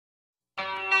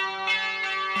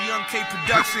Young K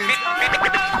Productions.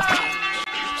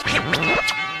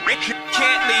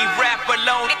 Can't leave rap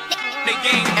alone. The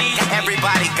game needs me.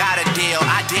 Everybody got a deal.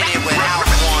 I did it without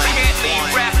one. Can't leave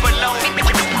rap alone.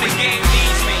 The game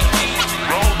needs me.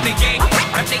 The game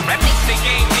needs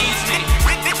me.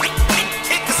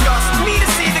 It disgusts me to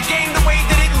see the game the way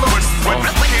that it looks.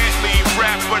 Can't leave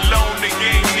rap alone. The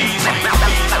game needs me.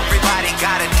 Everybody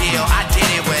got a deal. I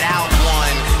did it without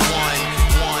one.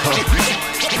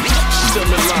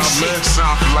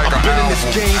 I've been in this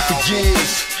game for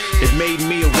years. It made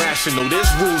me irrational. There's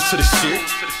rules to the shit.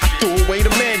 I threw away the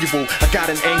manual. I got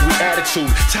an angry attitude.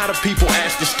 Tired of people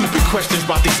asking stupid questions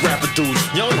about these rapper dudes.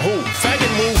 Young who? Faggot,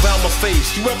 move out my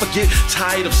face. You ever get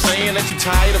tired of saying that you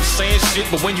tired of saying shit,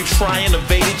 but when you try and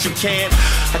evade it, you can't?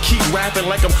 I keep rapping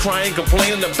like I'm crying,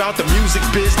 complaining about the music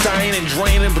biz dying and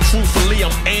draining, but truthfully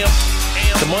I'm amped.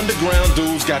 Them underground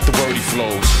dudes got the wordy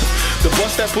flows. The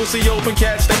bust that pussy open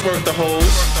cats, they work the hoes.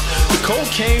 The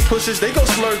cocaine pushes, they go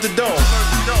slurp the dough.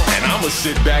 And I'ma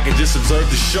sit back and just observe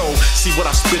the show. See what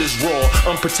I spit is raw,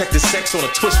 unprotected sex on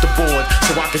a twister board.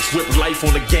 So I can whip life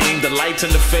on the game. The lights and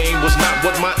the fame was not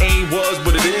what my aim was,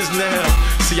 but it is now.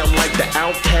 See, I'm like the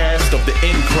outcast of the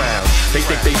in crowd. They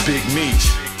think they Big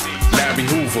Meech, Larry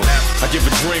Hoover. I give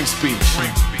a dream speech,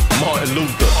 Martin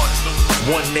Luther.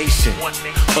 One nation,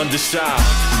 under shy,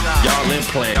 y'all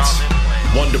implants,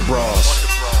 wonder bras,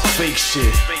 fake shit,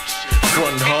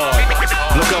 frontin' hard.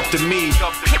 Look up to me,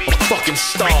 a fucking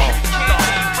star.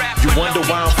 You wonder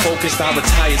why I'm focused? I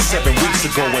retired 7 weeks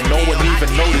ago and no one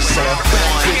even noticed.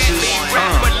 Bitches,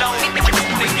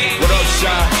 what up,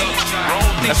 Shy?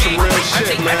 That's some real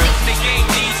shit, man.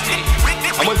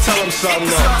 I'm gonna tell them something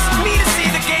though. Me to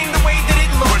see the game the way that it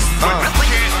looks.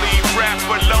 Can't leave rap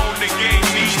alone. The game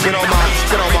needs me. Spit on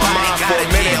my mind for a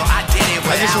minute.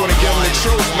 I just wanna give them the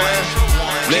truth, man.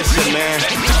 Listen, man.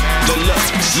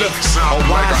 Look. A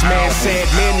wise man said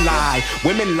men lie,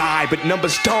 women lie, but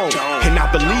numbers don't. And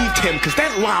I believed him, cause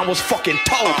that line was fucking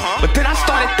told. But then I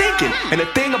started thinking, and the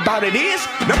thing about it is,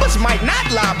 numbers might not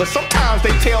lie, but sometimes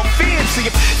they tell fibs. See,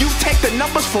 if you take the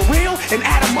numbers for real and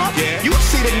add them up, you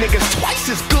see the niggas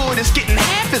twice as good as getting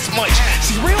half as much.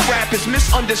 See, real rap is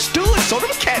misunderstood, so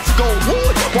them cats go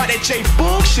wood, while that J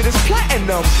Bug shit is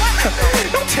platinum.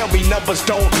 Don't tell me numbers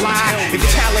don't lie. If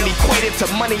talent equated to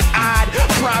money, I'd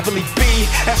probably be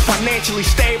as financially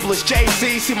stable as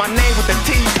Jay-Z. See my name with the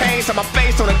T-Pain, on my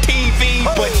face on the TV,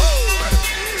 but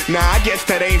nah, I guess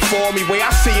that ain't for me. Way I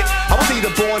see it, I was either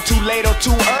born too late or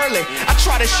too early. I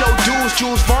try to show dudes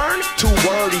Jules Verne, too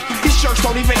wordy. These jerks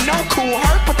don't even know Cool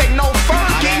Herc, but they know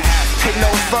Fergie. Ain't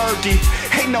no Fergie,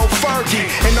 ain't no Fergie.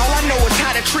 And all I know is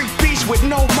how to treat beasts with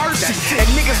no mercy. And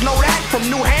niggas know that from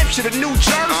New Hampshire to New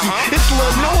Jersey. This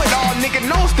little know-it-all nigga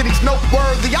knows that he's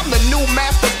noteworthy. I'm the new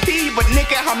Master P, but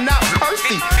nigga, I'm not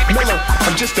Percy Miller.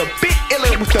 I'm just a bit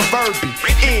iller with the verbi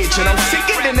edge, and I'm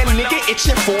sicker than a nigga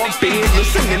itching for a bid.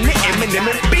 Listening to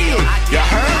Eminem and Big. You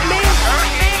heard me?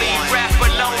 Leave rap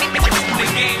alone. The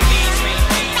game needs me.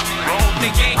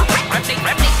 The game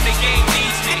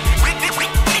needs me.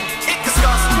 It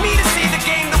disgusts me to see the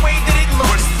game the way that it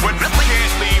looks.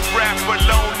 Can't leave rap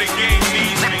alone. The game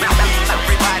needs me.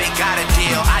 Everybody got a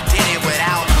deal. I did it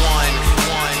without one.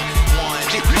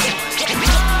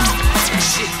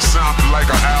 Shit sounded like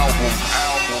an album.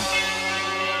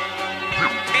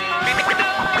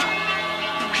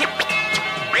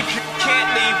 Can't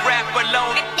leave rap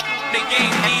alone. The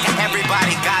game needs me.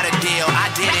 Everybody got a deal.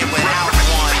 I did it without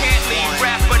one. Can't leave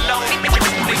rap alone.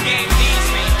 The game needs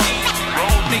me.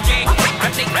 The game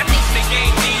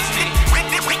needs me.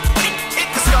 It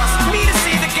disgusts me to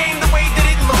see the game the way that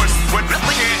it looks.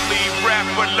 Can't leave rap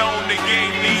alone. The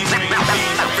game needs me.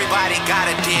 Everybody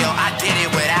got a deal. I did it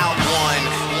without one.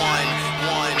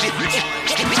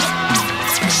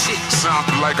 Shit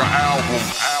sounded like an album.